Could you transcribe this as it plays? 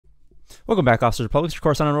Welcome back, Officers of the Public. Of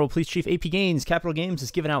course, Honorable Police Chief APGAINS Capital Games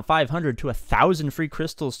has given out 500 to 1,000 free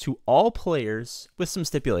crystals to all players with some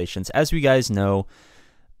stipulations. As we guys know,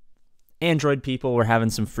 Android people were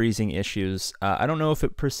having some freezing issues. I don't know if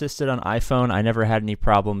it persisted on iPhone. I never had any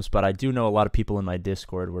problems, but I do know a lot of people in my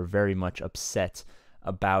Discord were very much upset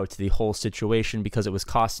about the whole situation because it was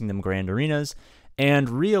costing them grand arenas. And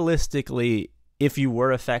realistically, if you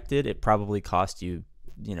were affected, it probably cost you,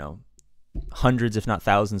 hundreds if not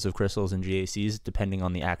thousands of crystals and GACs, depending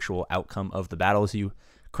on the actual outcome of the battles you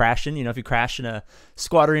crashed in. If you crash in a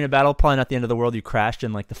squad arena battle, probably not the end of the world. You crashed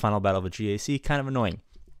in like the final battle of a GAC, kind of annoying.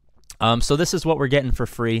 So this is what we're getting for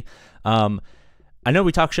free. I know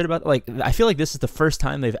we talk shit about, I feel like this is the first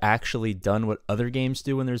time they've actually done what other games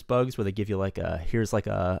do when there's bugs, where they give you here's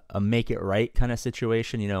a make it right kind of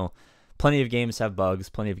situation. Plenty of games have bugs,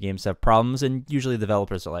 plenty of games have problems, and usually the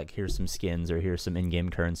developers are like, here's some skins or here's some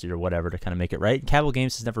in-game currency or whatever to kind of make it right. Capital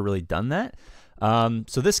Games has never really done that.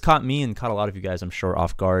 So this caught me and caught a lot of you guys, I'm sure,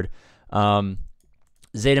 off guard.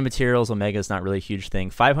 Zeta materials, Omega is not really a huge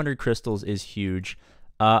thing. 500 crystals is huge.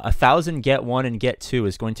 1,000 get 1 and get 2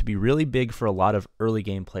 is going to be really big for a lot of early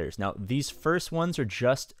game players. Now, these first ones are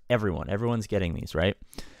just everyone. Everyone's getting these, right?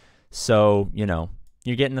 So, you're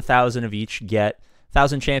getting 1,000 of each get.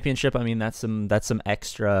 1,000 championship, I mean, that's some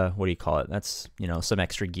extra, what do you call it? That's, some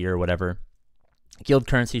extra gear or whatever. Guild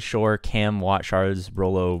currency, sure. Cam, Watt shards,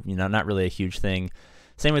 Rolo, not really a huge thing.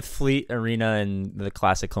 Same with Fleet, Arena, and the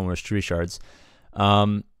classic Clone Wars Tree shards.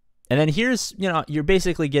 And then here's, you're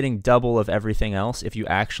basically getting double of everything else if you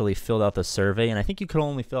actually filled out the survey. And I think you could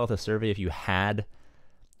only fill out the survey if you had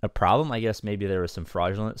a problem. I guess maybe there was some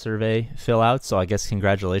fraudulent survey fill out. So I guess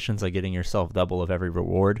congratulations on getting yourself double of every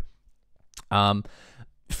reward.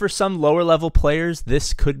 For some lower level players,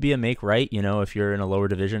 this could be a make right. If you're in a lower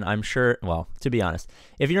division, I'm sure, well, to be honest,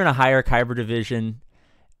 if you're in a higher Kyber division,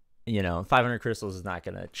 500 crystals is not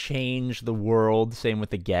going to change the world. Same with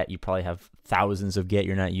the get. You probably have thousands of get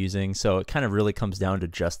you're not using. So it kind of really comes down to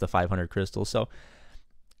just the 500 crystals. So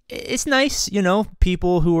it's nice,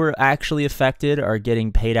 people who were actually affected are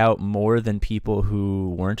getting paid out more than people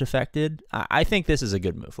who weren't affected. I think this is a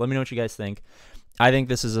good move. Let me know what you guys think. I think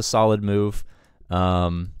this is a solid move. They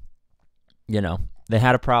had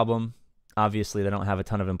a problem. Obviously, they don't have a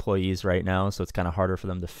ton of employees right now, so it's kind of harder for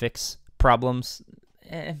them to fix problems.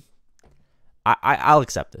 I'll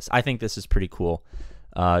accept this. I think this is pretty cool.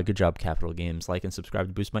 Good job, Capital Games. Like and subscribe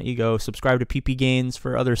to boost my ego. Subscribe to PP Gains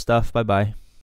for other stuff. Bye-bye.